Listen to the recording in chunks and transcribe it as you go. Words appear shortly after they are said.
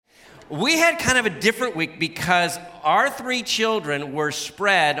We had kind of a different week because our three children were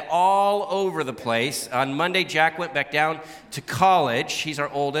spread all over the place. On Monday, Jack went back down to college. He's our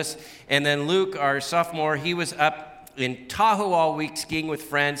oldest. And then Luke, our sophomore, he was up in Tahoe all week skiing with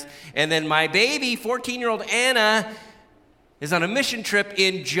friends. And then my baby, 14-year-old Anna, is on a mission trip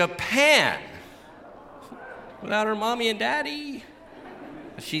in Japan without her mommy and daddy.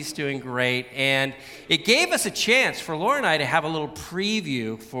 She's doing great, and it gave us a chance for Laura and I to have a little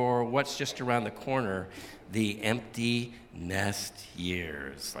preview for what's just around the corner, the empty nest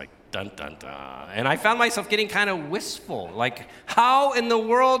years, like dun dun dun. And I found myself getting kind of wistful, like how in the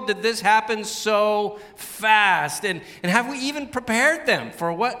world did this happen so fast? And have we even prepared them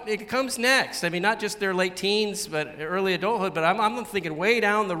for what it comes next? I mean, not just their late teens, but early adulthood, but I'm thinking way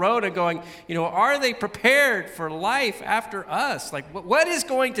down the road and going, are they prepared for life after us? Like what is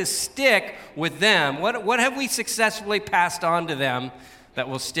going to stick with them? What have we successfully passed on to them that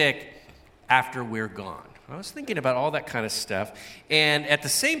will stick after we're gone? I was thinking about all that kind of stuff. And at the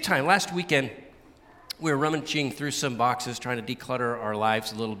same time, last weekend, we were rummaging through some boxes, trying to declutter our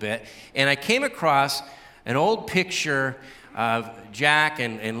lives a little bit. And I came across an old picture of Jack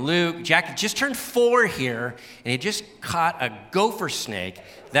and Luke. Jack had just turned 4 here, and he just caught a gopher snake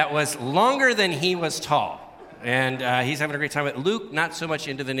that was longer than he was tall. And he's having a great time with it. Luke, not so much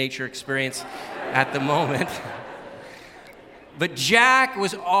into the nature experience at the moment. But Jack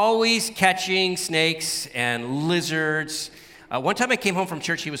was always catching snakes and lizards. One time I came home from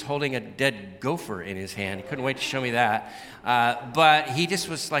church, he was holding a dead gopher in his hand. He couldn't wait to show me that. But he just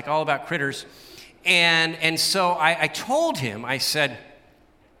was like all about critters. And so I told him, I said,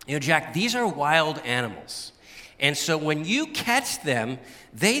 Jack, these are wild animals. And so when you catch them,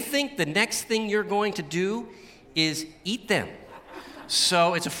 they think the next thing you're going to do is eat them.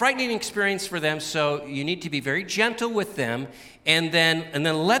 So it's a frightening experience for them, so you need to be very gentle with them and then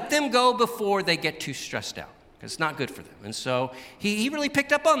let them go before they get too stressed out, because it's not good for them. And so he really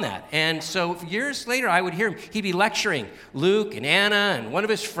picked up on that. And so years later, I would hear him. He'd be lecturing Luke and Anna and one of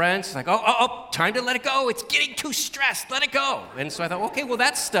his friends, like, oh, time to let it go. It's getting too stressed. Let it go. And so I thought, okay, well,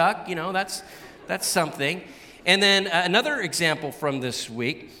 that's stuck. That's something. And then another example from this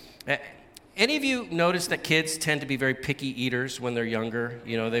week. Any of you notice that kids tend to be very picky eaters when they're younger?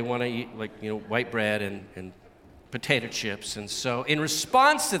 They want to eat white bread and potato chips. And so in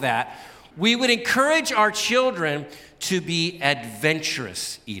response to that, we would encourage our children to be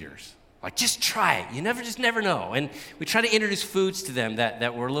adventurous eaters. Like, just try it. You never know. And we try to introduce foods to them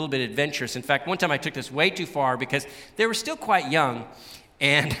that were a little bit adventurous. In fact, one time I took this way too far because they were still quite young.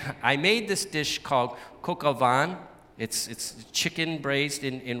 And I made this dish called coq au vin. It's chicken braised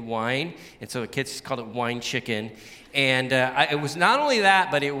in wine, and so the kids called it wine chicken. And it was not only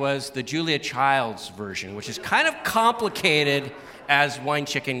that, but it was the Julia Childs version, which is kind of complicated as wine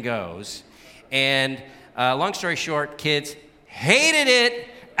chicken goes. And long story short, kids hated it,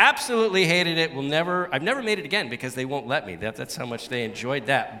 absolutely hated it. I've never made it again because they won't let me. That's how much they enjoyed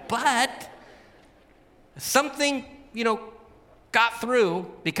that. But something, got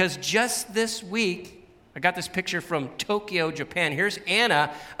through, because just this week, I got this picture from Tokyo, Japan. Here's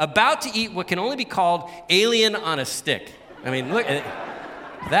Anna about to eat what can only be called alien on a stick. I mean, look,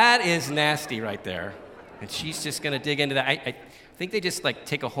 that is nasty right there. And she's just going to dig into that. I think they just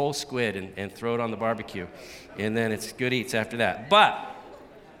take a whole squid and throw it on the barbecue. And then it's good eats after that. But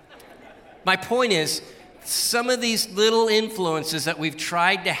my point is, some of these little influences that we've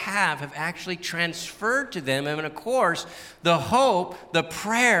tried to have actually transferred to them. And of course, the hope, the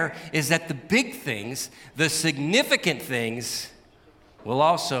prayer is that the big things, the significant things, will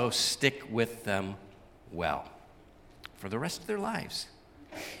also stick with them well for the rest of their lives.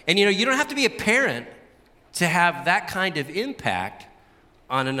 And you don't have to be a parent to have that kind of impact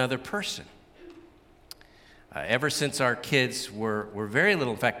on another person. Ever since our kids were very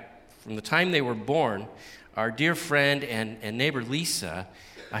little, in fact, from the time they were born, our dear friend and neighbor Lisa,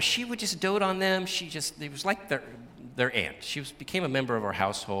 she would just dote on them. It was like their aunt. She became a member of our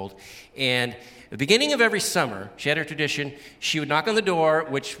household. And at the beginning of every summer, she had her tradition. She would knock on the door,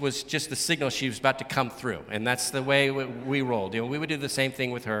 which was just the signal she was about to come through. And that's the way we rolled. We would do the same thing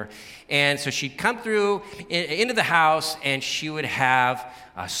with her. And so she'd come through into the house, and she would have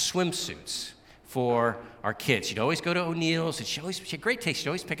swimsuits for our kids. She'd always go to O'Neill's, and she had great taste. She'd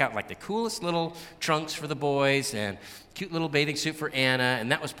always pick out the coolest little trunks for the boys and cute little bathing suit for Anna,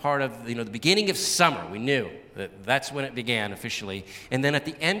 and that was part of the beginning of summer. We knew that's when it began officially. And then at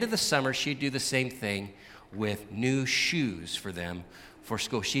the end of the summer, she'd do the same thing with new shoes for them for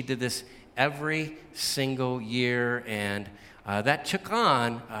school. She did this every single year, and that took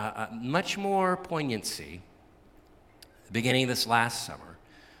on much more poignancy at the beginning of this last summer,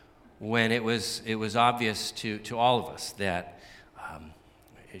 when it was obvious to all of us that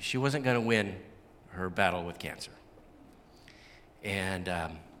she wasn't going to win her battle with cancer. And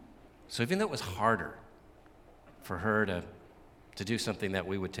so even though it was harder for her to do something that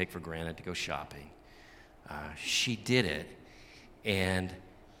we would take for granted, to go shopping, she did it. And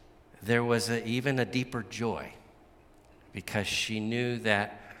there was even a deeper joy because she knew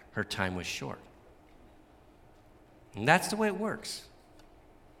that her time was short. And that's the way it works.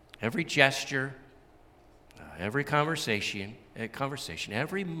 Every gesture, every conversation,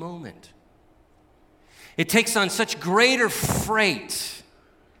 every moment, it takes on such greater freight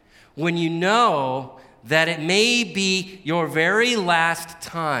when you know that it may be your very last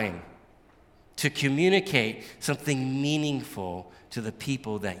time to communicate something meaningful to the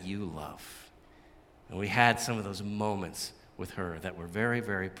people that you love. And we had some of those moments with her that were very,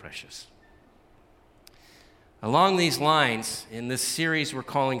 very precious. Along these lines, in this series we're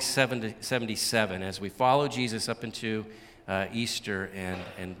calling 77, as we follow Jesus up into Easter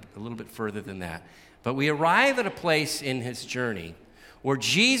and a little bit further than that. But we arrive at a place in his journey where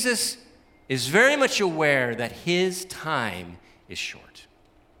Jesus is very much aware that his time is short.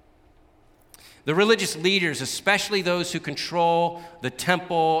 The religious leaders, especially those who control the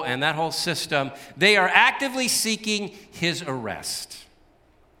temple and that whole system, they are actively seeking his arrest.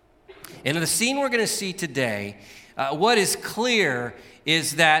 And in the scene we're going to see today, what is clear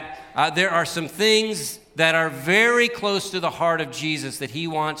is that there are some things that are very close to the heart of Jesus that he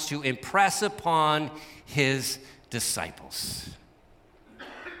wants to impress upon his disciples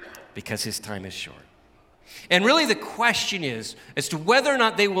because his time is short. And really the question is, as to whether or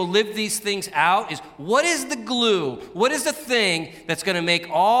not they will live these things out, is what is the glue, what is the thing that's going to make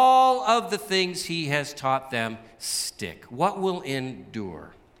all of the things he has taught them stick? What will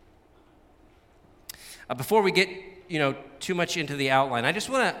endure? Before we get, too much into the outline, I just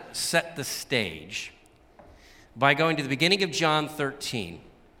want to set the stage by going to the beginning of John 13,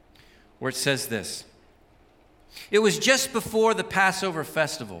 where it says this. It was just before the Passover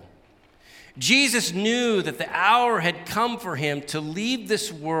festival. Jesus knew that the hour had come for him to leave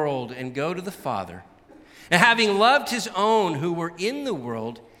this world and go to the Father. And having loved his own who were in the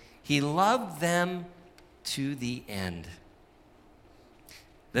world, he loved them to the end.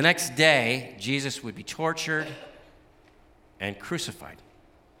 The next day, Jesus would be tortured and crucified.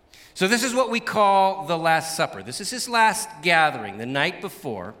 So this is what we call the Last Supper. This is his last gathering, the night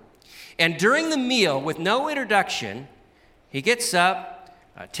before. And during the meal, with no introduction, he gets up,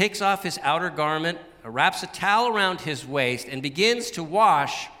 takes off his outer garment, wraps a towel around his waist, and begins to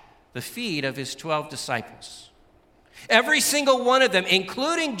wash the feet of his 12 disciples. Every single one of them,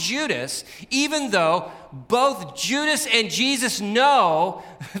 including Judas, even though both Judas and Jesus know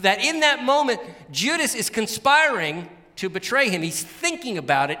that in that moment, Judas is conspiring to betray him. He's thinking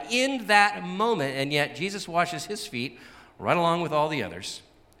about it in that moment, and yet Jesus washes his feet right along with all the others,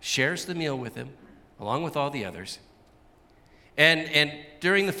 shares the meal with him along with all the others. And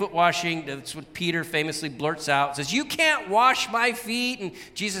during the foot washing, that's what Peter famously blurts out, says, "You can't wash my feet." And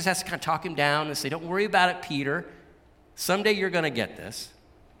Jesus has to kind of talk him down and say, "Don't worry about it, Peter. Someday you're going to get this."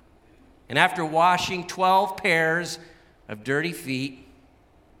 And after washing 12 pairs of dirty feet,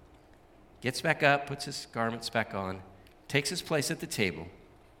 gets back up, puts his garments back on, takes his place at the table.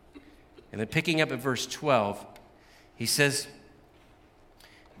 And then picking up at verse 12, he says,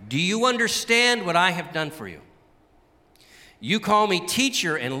 "Do you understand what I have done for you? You call me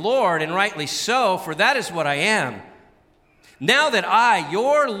teacher and Lord, and rightly so, for that is what I am. Now that I,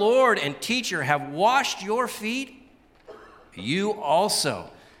 your Lord and teacher, have washed your feet, you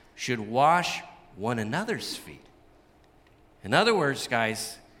also should wash one another's feet." In other words,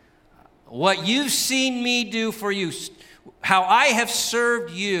 guys, what you've seen me do for you, how I have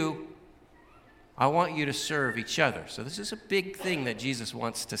served you, I want you to serve each other. So this is a big thing that Jesus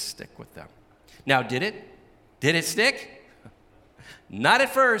wants to stick with them. Now, did it? Did it stick? Not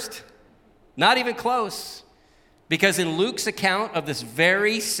at first, not even close. Because in Luke's account of this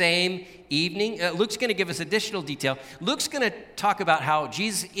very same evening, Luke's going to give us additional detail. Luke's going to talk about how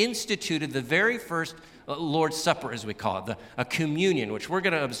Jesus instituted the very first Lord's Supper, as we call it, a communion, which we're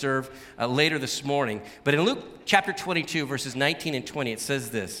going to observe later this morning. But in Luke chapter 22, verses 19 and 20, it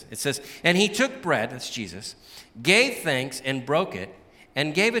says this. It says, "And he took bread," that's Jesus, "gave thanks and broke it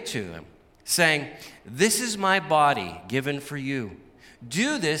and gave it to them, saying, 'This is my body given for you.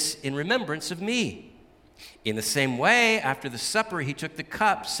 Do this in remembrance of me.' In the same way, after the supper, he took the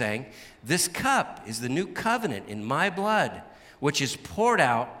cup, saying, 'This cup is the new covenant in my blood, which is poured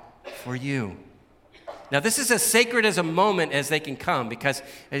out for you. Now, this is as sacred as a moment as they can come because,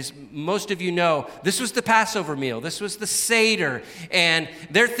 as most of you know, this was the Passover meal. This was the Seder. And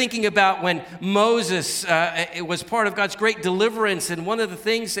they're thinking about when Moses it was part of God's great deliverance. And one of the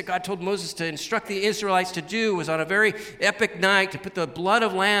things that God told Moses to instruct the Israelites to do was on a very epic night to put the blood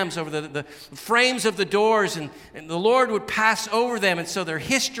of lambs over the frames of the doors. And the Lord would pass over them. And so their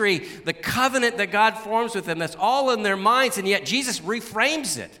history, the covenant that God forms with them, that's all in their minds. And yet Jesus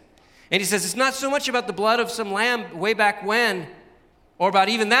reframes it. And he says, it's not so much about the blood of some lamb way back when, or about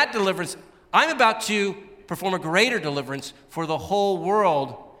even that deliverance. I'm about to perform a greater deliverance for the whole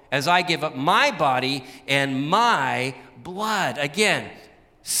world as I give up my body and my blood. Again,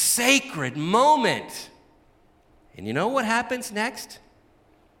 sacred moment. And you know what happens next?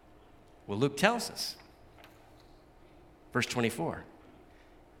 Well, Luke tells us. Verse 24.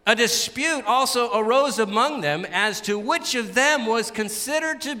 A dispute also arose among them as to which of them was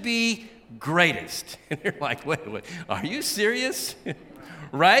considered to be greatest. And you're like, wait, are you serious?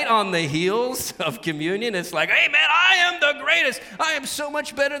 Right on the heels of communion, it's like, hey man, I am the greatest. I am so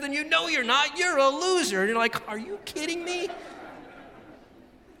much better than you. No, you're not. You're a loser. And you're like, are you kidding me?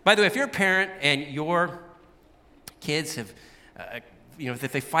 By the way, if you're a parent and your kids have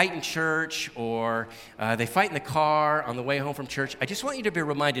if they fight in church or they fight in the car on the way home from church, I just want you to be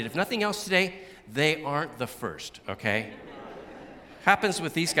reminded, if nothing else today, they aren't the first, okay? Happens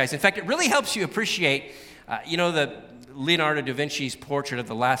with these guys. In fact, it really helps you appreciate, the Leonardo da Vinci's portrait of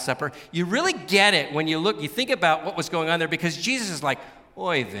the Last Supper. You really get it when you think about what was going on there because Jesus is like,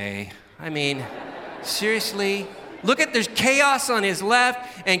 oy vey. I mean, seriously? Look at, there's chaos on his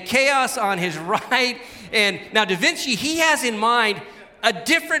left and chaos on his right. And now Da Vinci, he has in mind a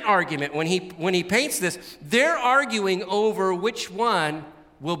different argument when he paints this. They're arguing over which one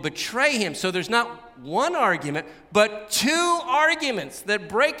will betray him. So there's not one argument, but two arguments that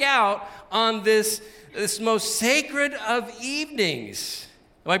break out on this most sacred of evenings.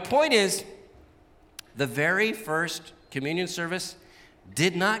 My point is, the very first communion service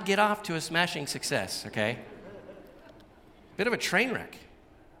did not get off to a smashing success, okay? Bit of a train wreck.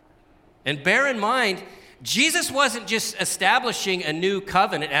 And bear in mind, Jesus wasn't just establishing a new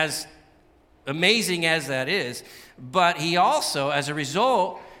covenant, as amazing as that is, but he also, as a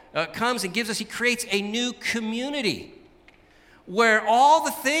result, comes and he creates a new community where all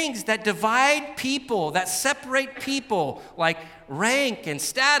the things that divide people, that separate people, like rank and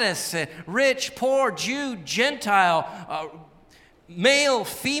status, rich, poor, Jew, Gentile, male,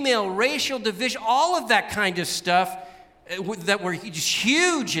 female, racial division, all of that kind of stuff that were just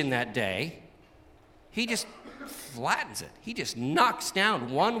huge in that day, he just flattens it. He just knocks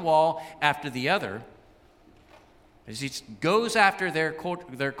down one wall after the other as he goes after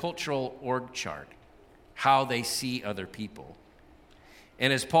their cultural org chart, how they see other people.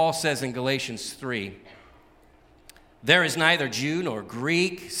 And as Paul says in Galatians 3, there is neither Jew nor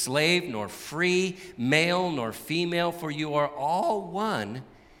Greek, slave nor free, male nor female, for you are all one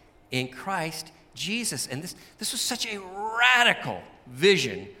in Christ Jesus. And this was such a radical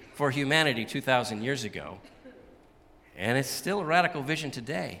vision for humanity 2,000 years ago. And it's still a radical vision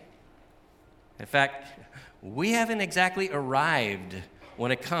today. In fact, we haven't exactly arrived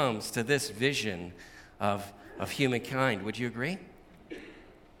when it comes to this vision of humankind. Would you agree?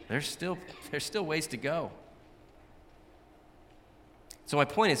 There's still ways to go. So my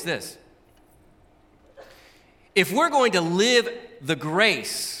point is this. If we're going to live the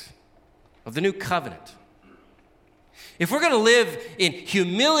grace of the new covenant, if we're going to live in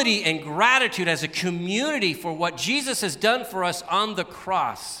humility and gratitude as a community for what Jesus has done for us on the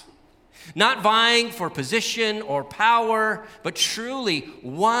cross, not vying for position or power, but truly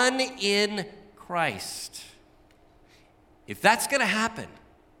one in Christ, if that's going to happen,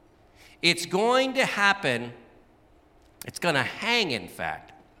 it's going to hang, in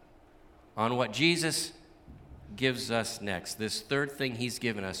fact, on what Jesus gives us next, this third thing he's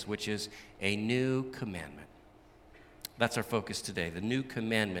given us, which is a new commandment. That's our focus today, the new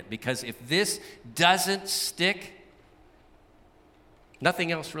commandment. Because if this doesn't stick,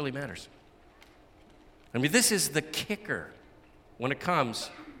 nothing else really matters. I mean, this is the kicker when it comes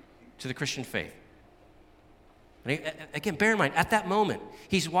to the Christian faith. Again, bear in mind, at that moment,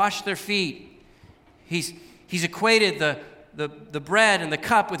 he's washed their feet. He's equated the bread and the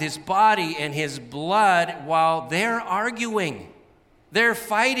cup with his body and his blood while they're arguing. They're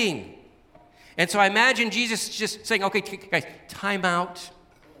fighting. And so I imagine Jesus just saying, okay, guys, time out.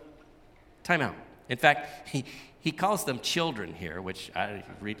 Time out. In fact, he calls them children here, which I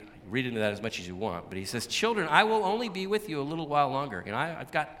read into that as much as you want. But he says, children, I will only be with you a little while longer.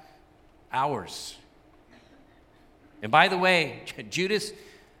 I've got hours. And by the way, Judas,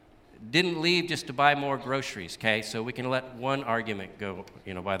 didn't leave just to buy more groceries, okay? So we can let one argument go,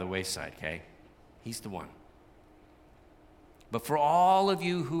 by the wayside, okay? He's the one. But for all of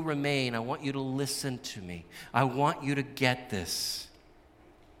you who remain, I want you to listen to me. I want you to get this.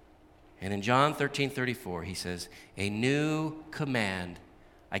 And in John 13:34, he says, "A new command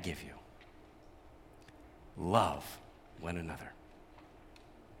I give you. Love one another.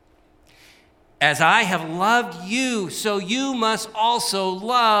 As I have loved you, so you must also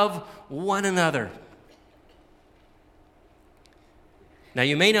love one another." Now,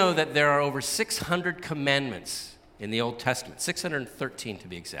 you may know that there are over 600 commandments in the Old Testament, 613 to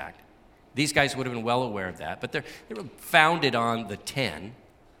be exact. These guys would have been well aware of that, but they were founded on the 10.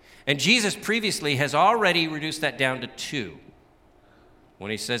 And Jesus previously has already reduced that down to 2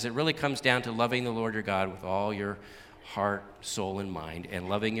 when he says it really comes down to loving the Lord your God with all your heart, soul, and mind, and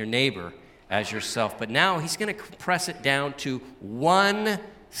loving your neighbor as yourself. But now he's going to compress it down to one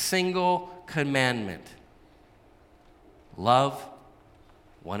single commandment. Love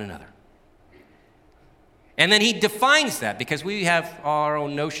one another. And then he defines that because we have our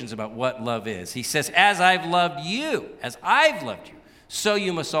own notions about what love is. He says, as I've loved you, so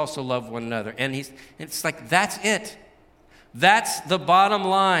you must also love one another. And it's like, that's it. That's the bottom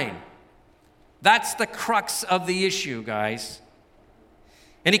line. That's the crux of the issue, guys.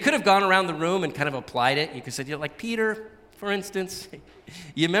 And he could have gone around the room and kind of applied it. You could say, like Peter, for instance.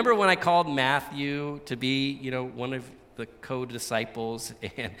 You remember when I called Matthew to be, one of the co-disciples,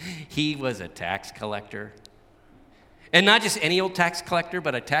 and he was a tax collector? And not just any old tax collector,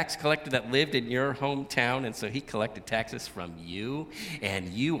 but a tax collector that lived in your hometown, and so he collected taxes from you, and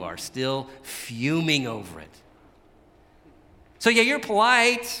you are still fuming over it. So yeah, you're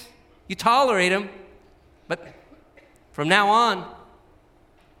polite, you tolerate him, but from now on,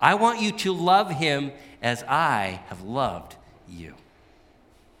 I want you to love him as I have loved you.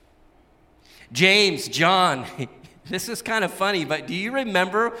 James, John, this is kind of funny, but do you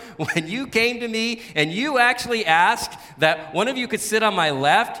remember when you came to me and you actually asked that one of you could sit on my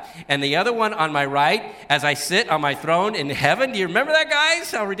left and the other one on my right as I sit on my throne in heaven? Do you remember that,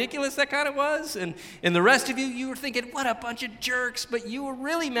 guys? How ridiculous that kind of was? And the rest of you were thinking, what a bunch of jerks, but you were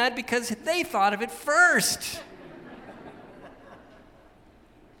really mad because they thought of it first.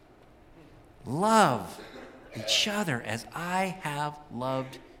 Love each other as I have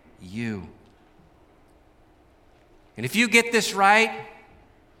loved you. And if you get this right,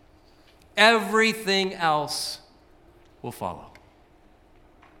 everything else will follow.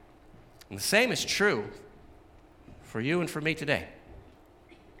 And the same is true for you and for me today.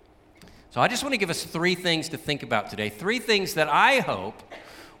 So I just want to give us 3 things to think about today. 3 things that I hope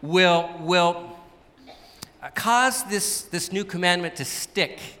will cause this new commandment to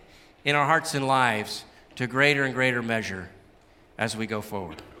stick in our hearts and lives to greater and greater measure as we go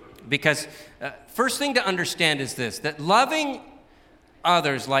forward. Because first thing to understand is this, that loving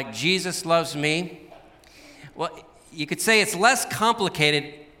others like Jesus loves me, well, you could say it's less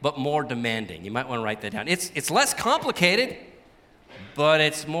complicated but more demanding. You might want to write that down. It's less complicated, but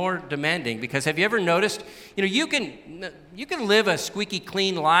it's more demanding. Because have you ever noticed, you can live a squeaky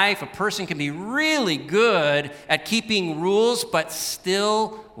clean life. A person can be really good at keeping rules but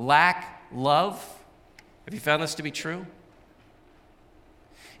still lack love. Have you found this to be true?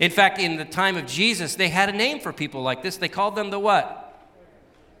 In fact, in the time of Jesus, they had a name for people like this. They called them the what?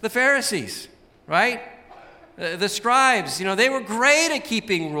 The Pharisees, right? The scribes. They were great at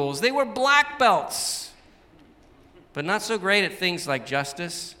keeping rules. They were black belts, but not so great at things like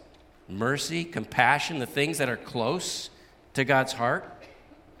justice, mercy, compassion, the things that are close to God's heart.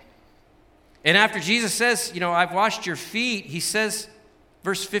 And after Jesus says, I've washed your feet, he says,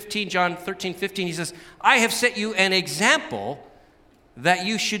 verse 15, John 13:15, he says, I have set you an example that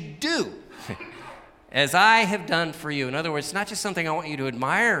you should do as I have done for you. In other words, it's not just something I want you to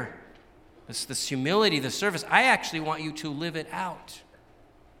admire, this humility, the service. I actually want you to live it out.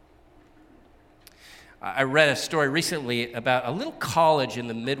 I read a story recently about a little college in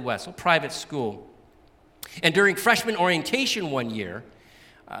the Midwest, a private school. And during freshman orientation one year,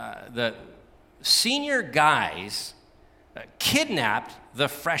 the senior guys kidnapped the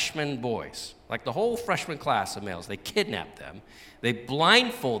freshman boys, like the whole freshman class of males. They kidnapped them, they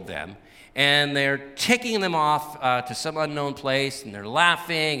blindfold them, and they're taking them off to some unknown place, and they're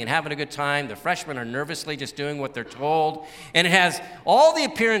laughing and having a good time. The freshmen are nervously just doing what they're told, and it has all the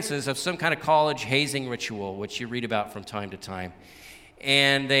appearances of some kind of college hazing ritual, which you read about from time to time.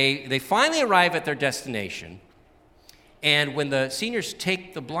 And they finally arrive at their destination, and when the seniors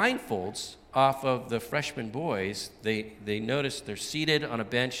take the blindfolds off of the freshman boys, they notice they're seated on a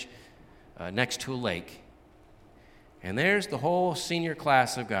bench next to a lake. And there's the whole senior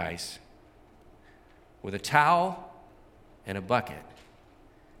class of guys with a towel and a bucket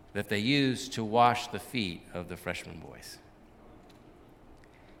that they use to wash the feet of the freshman boys.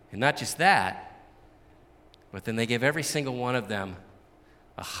 And not just that, but then they give every single one of them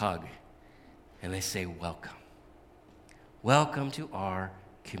a hug. And they say, welcome. Welcome to our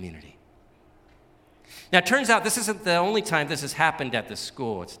community. Now, it turns out this isn't the only time this has happened at this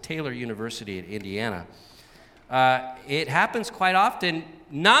school. It's Taylor University in Indiana. It happens quite often,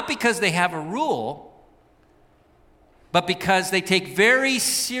 not because they have a rule, but because they take very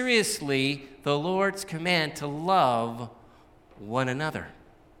seriously the Lord's command to love one another.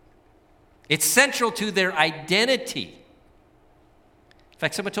 It's central to their identity. In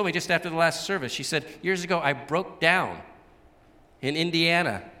fact, someone told me just after the last service, she said, years ago, I broke down in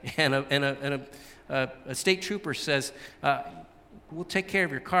Indiana, and a state trooper says, we'll take care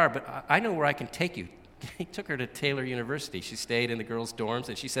of your car, but I know where I can take you. He took her to Taylor University. She stayed in the girls' dorms,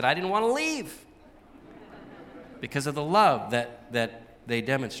 and she said, I didn't want to leave because of the love that they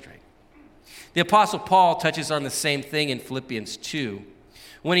demonstrate. The Apostle Paul touches on the same thing in Philippians 2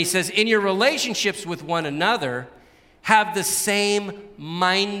 when he says, in your relationships with one another, have the same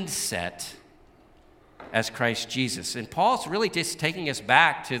mindset as Christ Jesus. And Paul's really just taking us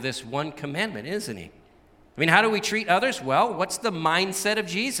back to this one commandment, isn't he? I mean, how do we treat others? Well, what's the mindset of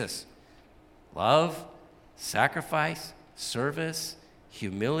Jesus? Love, sacrifice, service,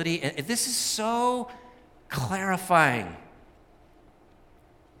 humility. And this is so clarifying.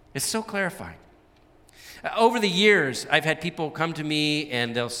 It's so clarifying. Over the years, I've had people come to me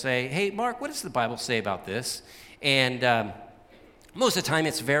and they'll say, hey, Mark, what does the Bible say about this? And most of the time,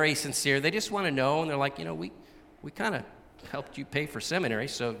 it's very sincere. They just want to know, and they're like, we kind of helped you pay for seminary,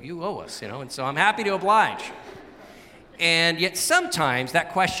 so you owe us, and so I'm happy to oblige. And yet sometimes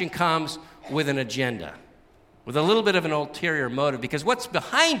that question comes with an agenda, with a little bit of an ulterior motive, because what's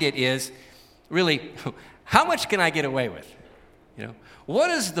behind it is really, how much can I get away with? What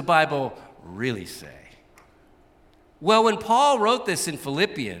does the Bible really say? Well, when Paul wrote this in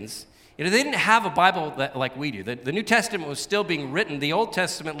Philippians, they didn't have a Bible like we do. The New Testament was still being written. The Old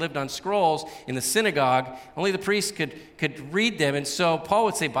Testament lived on scrolls in the synagogue. Only the priests could read them. And so Paul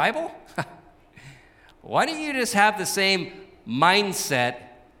would say, Bible? Why don't you just have the same mindset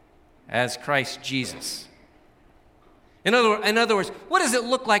as Christ Jesus? In other words, what does it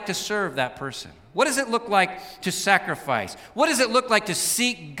look like to serve that person? What does it look like to sacrifice? What does it look like to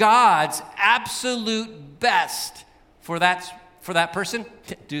seek God's absolute best for that person?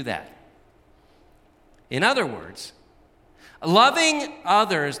 Do that. In other words, loving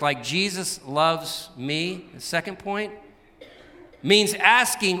others like Jesus loves me, the second point, means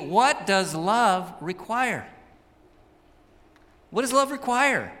asking, what does love require? What does love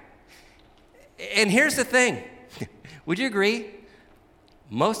require? And here's the thing. Would you agree?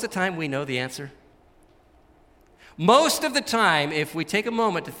 Most of the time we know the answer. Most of the time, if we take a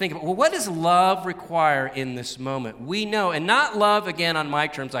moment to think about, well, what does love require in this moment? We know, and not love, again, on my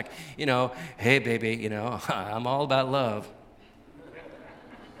terms, like, hey, baby, I'm all about love.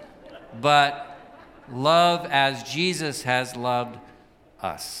 But love as Jesus has loved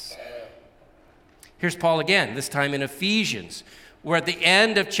us. Here's Paul again, this time in Ephesians, where at the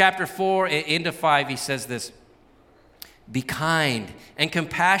end of chapter 4, into 5, he says this, be kind and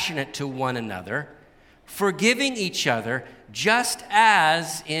compassionate to one another, forgiving each other, just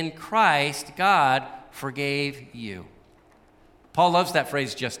as in Christ God forgave you. Paul loves that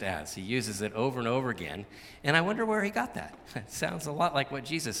phrase, just as. He uses it over and over again. And I wonder where he got that. It sounds a lot like what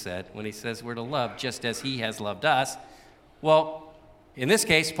Jesus said when he says we're to love just as he has loved us. Well, in this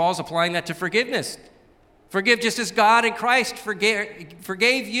case, Paul's applying that to forgiveness. Forgive just as God in Christ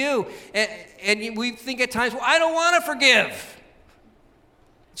forgave you. And we think at times, well, I don't want to forgive.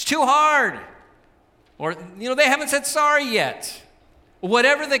 It's too hard. Or, they haven't said sorry yet.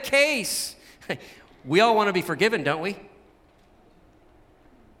 Whatever the case, we all want to be forgiven, don't we?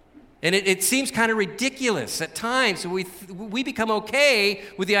 And it seems kind of ridiculous at times. We become okay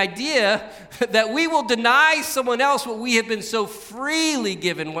with the idea that we will deny someone else what we have been so freely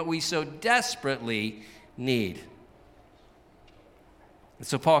given, what we so desperately need. And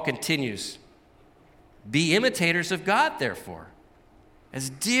so Paul continues, be imitators of God, therefore, as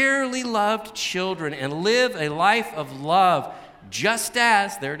dearly loved children, and live a life of love, just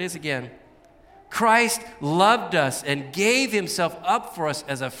as, there it is again, Christ loved us and gave himself up for us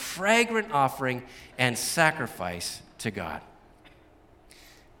as a fragrant offering and sacrifice to God.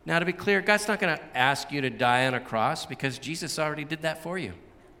 Now, to be clear, God's not going to ask you to die on a cross because Jesus already did that for you.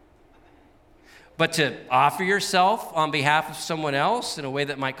 But to offer yourself on behalf of someone else in a way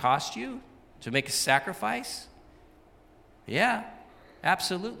that might cost you, to make a sacrifice, Yeah,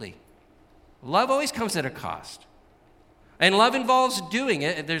 absolutely. Love always comes at a cost. And love involves doing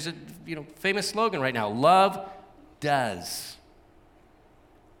it. There's a famous slogan right now, love does.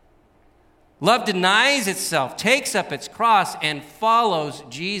 Love denies itself, takes up its cross, and follows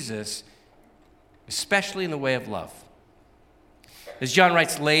Jesus, especially in the way of love. As John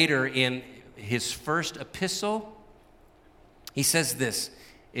writes later in his first epistle, he says this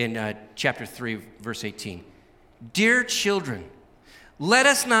in chapter 3, verse 18. Dear children, let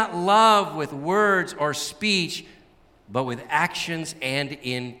us not love with words or speech, but with actions and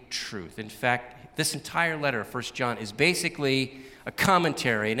in truth. In fact, this entire letter of 1 John is basically a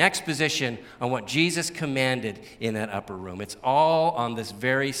commentary, an exposition on what Jesus commanded in that upper room. It's all on this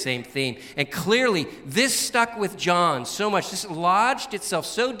very same theme. And clearly, this stuck with John so much. This lodged itself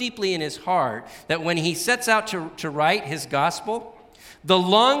so deeply in his heart that when he sets out to write his gospel, the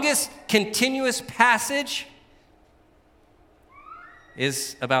longest continuous passage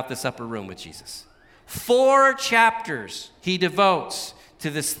is about this upper room with Jesus. 4 chapters he devotes to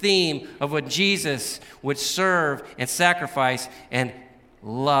this theme of what Jesus would serve and sacrifice and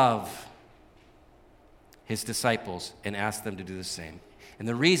love his disciples and ask them to do the same. And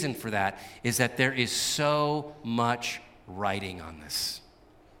the reason for that is that there is so much writing on this.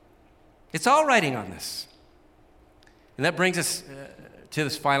 It's all writing on this. And that brings us to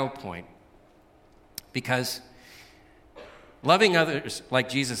this final point. Because loving others like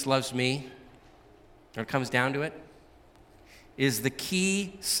Jesus loves me, when it comes down to it, is the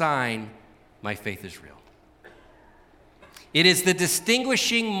key sign my faith is real. It is the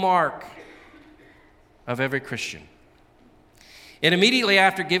distinguishing mark of every Christian. And immediately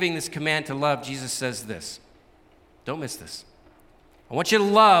after giving this command to love, Jesus says this. Don't miss this. I want you to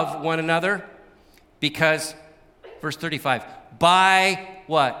love one another because, verse 35, by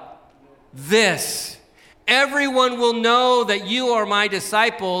what? This. Everyone will know that you are my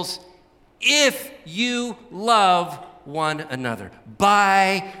disciples if you love one another.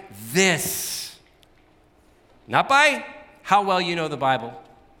 By this. Not by how well you know the Bible.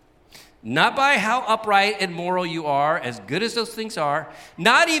 Not by how upright and moral you are, as good as those things are.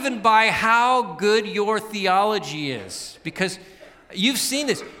 Not even by how good your theology is. Because you've seen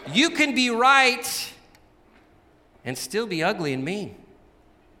this. You can be right and still be ugly and mean.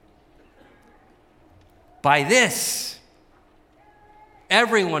 By this,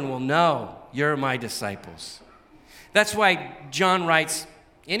 everyone will know you're my disciples. That's why John writes,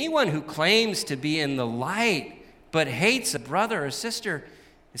 anyone who claims to be in the light but hates a brother or sister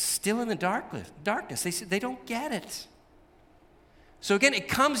is still in the darkness. They don't get it. So again, it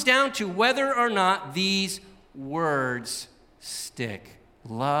comes down to whether or not these words stick.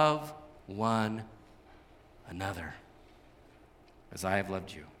 Love one another as I have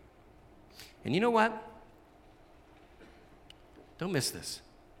loved you. And you know what? Don't miss this.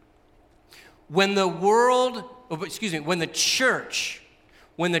 When the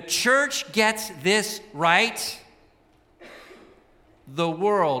church gets this right, the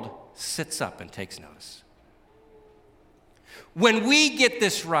world sits up and takes notice. When we get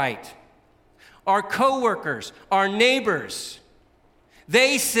this right, our coworkers, our neighbors,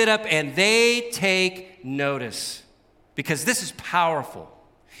 they sit up and they take notice because this is powerful.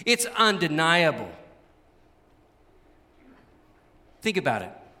 It's undeniable. Think about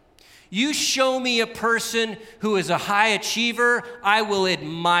it. You show me a person who is a high achiever, I will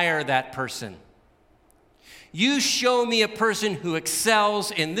admire that person. You show me a person who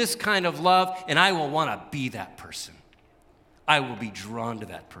excels in this kind of love, and I will want to be that person. I will be drawn to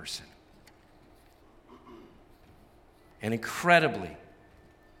that person. And incredibly,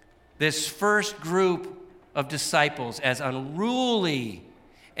 this first group of disciples, as unruly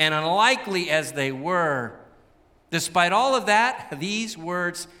and unlikely as they were, despite all of that, these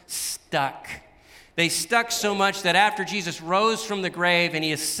words stuck. They stuck so much that after Jesus rose from the grave and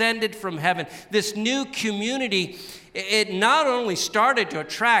he ascended from heaven, this new community, it not only started to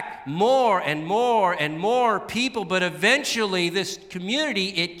attract more and more and more people, but eventually this community,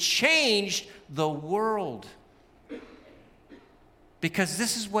 it changed the world. Because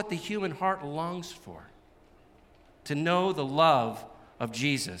this is what the human heart longs for, to know the love of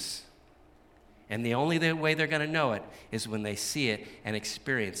Jesus. And the only way they're going to know it is when they see it and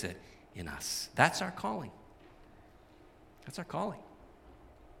experience it in us. That's our calling. That's our calling.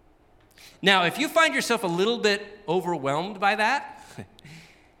 Now, if you find yourself a little bit overwhelmed by that,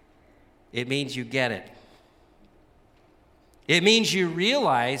 it means you get it. It means you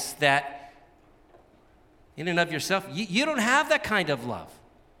realize that in and of yourself, you don't have that kind of love.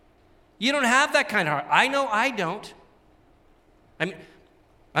 You don't have that kind of heart. I know I don't. I mean,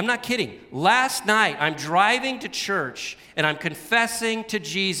 I'm not kidding. Last night, I'm driving to church and I'm confessing to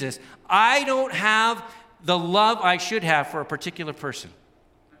Jesus, I don't have the love I should have for a particular person.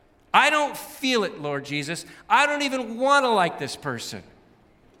 I don't feel it, Lord Jesus. I don't even want to like this person.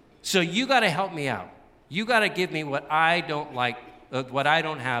 So you got to help me out. You got to give me what I don't like, what I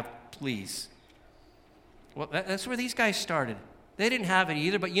don't have, please. Well, that's where these guys started. They didn't have it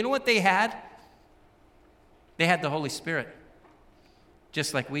either, but you know what they had? They had the Holy Spirit,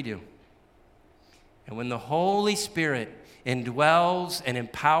 just like we do. And when the Holy Spirit indwells and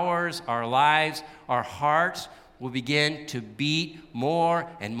empowers our lives, our hearts will begin to beat more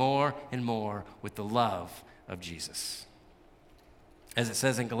and more and more with the love of Jesus. As it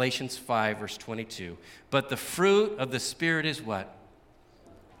says in Galatians 5, verse 22, but the fruit of the Spirit is what?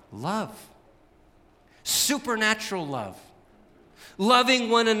 Love. Supernatural love. Loving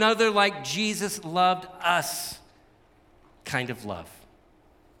one another like Jesus loved us kind of love.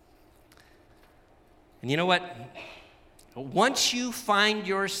 And you know what? Once you find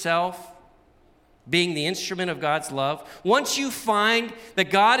yourself being the instrument of God's love, once you find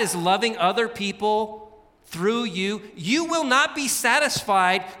that God is loving other people through you, you will not be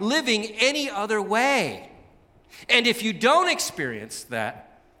satisfied living any other way. And if you don't experience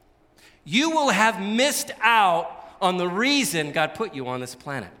that, you will have missed out on the reason God put you on this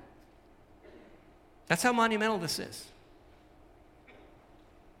planet. That's how monumental this is.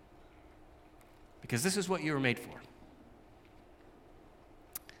 Because this is what you were made for.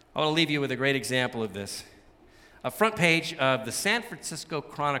 I want to leave you with a great example of this. A front page of the San Francisco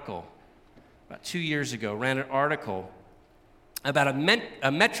Chronicle about 2 years ago ran an article about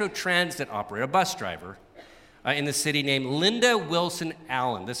a Metro Transit operator, a bus driver, in the city named Linda Wilson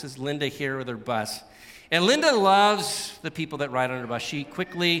Allen. This is Linda here with her bus. And Linda loves the people that ride on her bus. She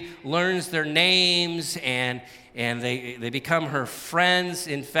quickly learns their names, and they become her friends.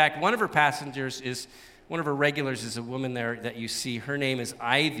 In fact, one of her regulars is a woman there that you see. Her name is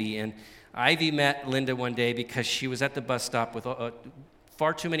Ivy, and Ivy met Linda one day because she was at the bus stop with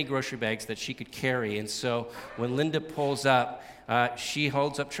far too many grocery bags that she could carry. And so when Linda pulls up, she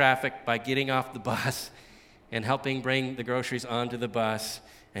holds up traffic by getting off the bus and helping bring the groceries onto the bus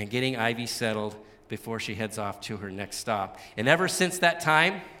and getting Ivy settled before she heads off to her next stop. And ever since that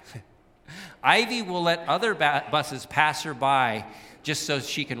time, Ivy will let other buses pass her by just so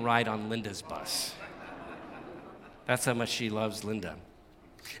she can ride on Linda's bus. That's how much she loves Linda.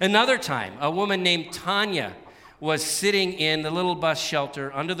 Another time, a woman named Tanya was sitting in the little bus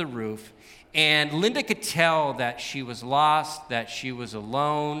shelter under the roof, and Linda could tell that she was lost, that she was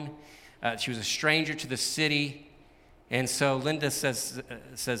alone, she was a stranger to the city. And so Linda says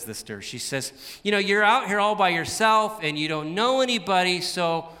this to her. She says, you're out here all by yourself and you don't know anybody,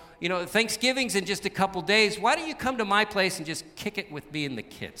 so, Thanksgiving's in just a couple days. Why don't you come to my place and just kick it with me and the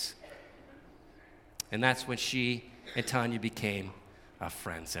kids? And that's when she and Tanya became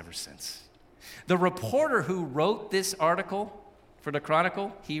friends ever since. The reporter who wrote this article for the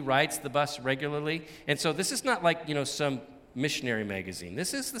Chronicle, he rides the bus regularly. And so this is not like, some missionary magazine.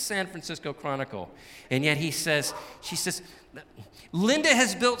 This is the San Francisco Chronicle. And yet she says, Linda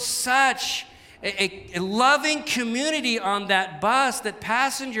has built such a loving community on that bus that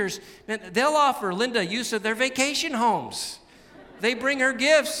passengers, they'll offer Linda use of their vacation homes. They bring her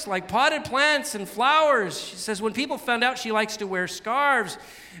gifts like potted plants and flowers. She says when people found out she likes to wear scarves,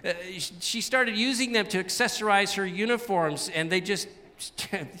 she started using them to accessorize her uniforms, and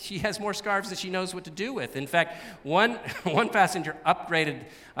she has more scarves than she knows what to do with. In fact, one passenger upgraded.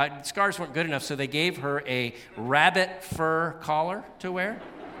 Scarves weren't good enough, so they gave her a rabbit fur collar to wear.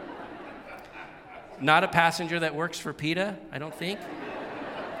 Not a passenger that works for PETA, I don't think.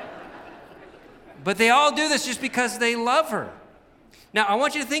 But they all do this just because they love her. Now, I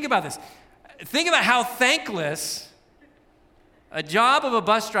want you to think about this. Think about how thankless a job of a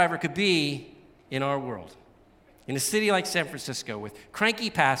bus driver could be in our world. In a city like San Francisco with cranky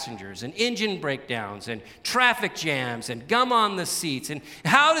passengers and engine breakdowns and traffic jams and gum on the seats. And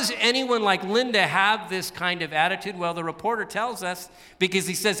how does anyone like Linda have this kind of attitude? Well, the reporter tells us because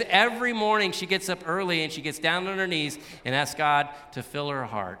he says every morning she gets up early and she gets down on her knees and asks God to fill her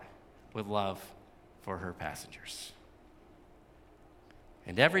heart with love for her passengers.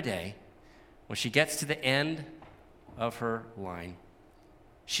 And every day, when she gets to the end of her line,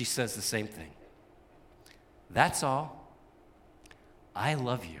 she says the same thing. That's all. I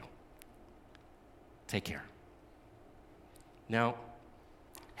love you. Take care. Now,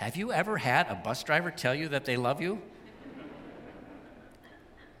 have you ever had a bus driver tell you that they love you?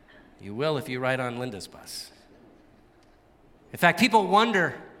 You will if you ride on Linda's bus. In fact, people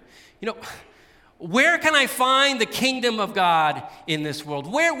wonder, Where can I find the kingdom of God in this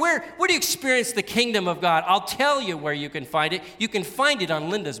world? Where do you experience the kingdom of God? I'll tell you where you can find it. You can find it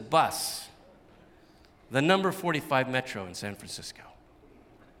on Linda's bus, the number 45 Metro in San Francisco.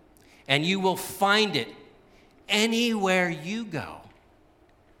 And you will find it anywhere you go.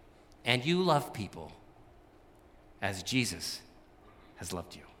 And you love people as Jesus has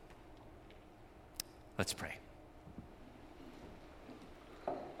loved you. Let's pray.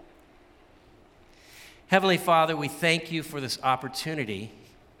 Heavenly Father, we thank you for this opportunity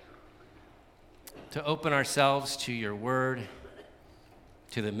to open ourselves to your word,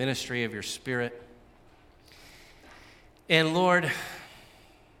 to the ministry of your Spirit. And Lord,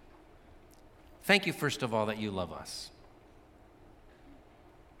 thank you, first of all, that you love us.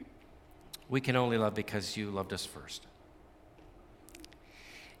 We can only love because you loved us first.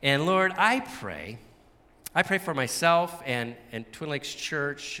 And Lord, I pray for myself and Twin Lakes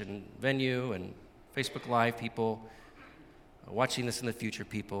Church and Venue and Facebook Live people, watching this in the future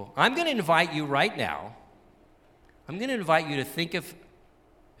people. I'm going to invite you right now, I'm going to invite you to think of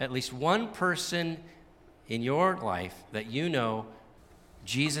at least one person in your life that you know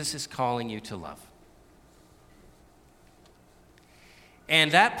Jesus is calling you to love.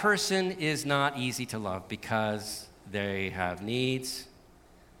 And that person is not easy to love because they have needs.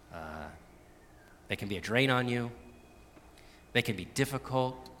 They can be a drain on you. They can be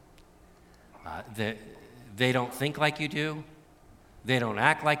difficult. They don't think like you do. They don't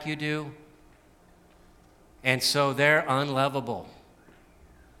act like you do. And so they're unlovable.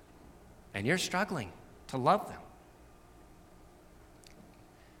 And you're struggling to love them.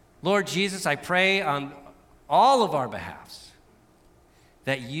 Lord Jesus, I pray on all of our behalves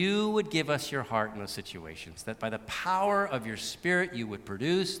that you would give us your heart in those situations, that by the power of your Spirit you would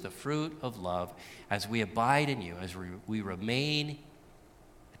produce the fruit of love as we abide in you, as we remain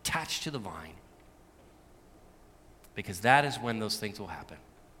attached to the vine. Because that is when those things will happen.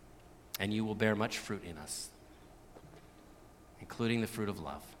 And you will bear much fruit in us, including the fruit of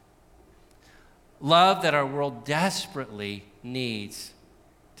love. Love that our world desperately needs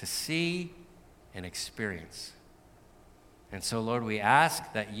to see and experience. And so, Lord, we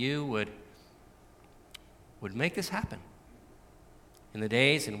ask that you would make this happen in the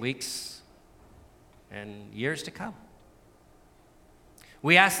days and weeks and years to come.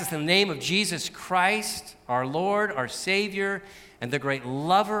 We ask this in the name of Jesus Christ, our Lord, our Savior, and the great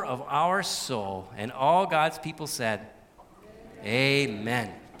lover of our soul. And all God's people said,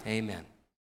 Amen. Amen.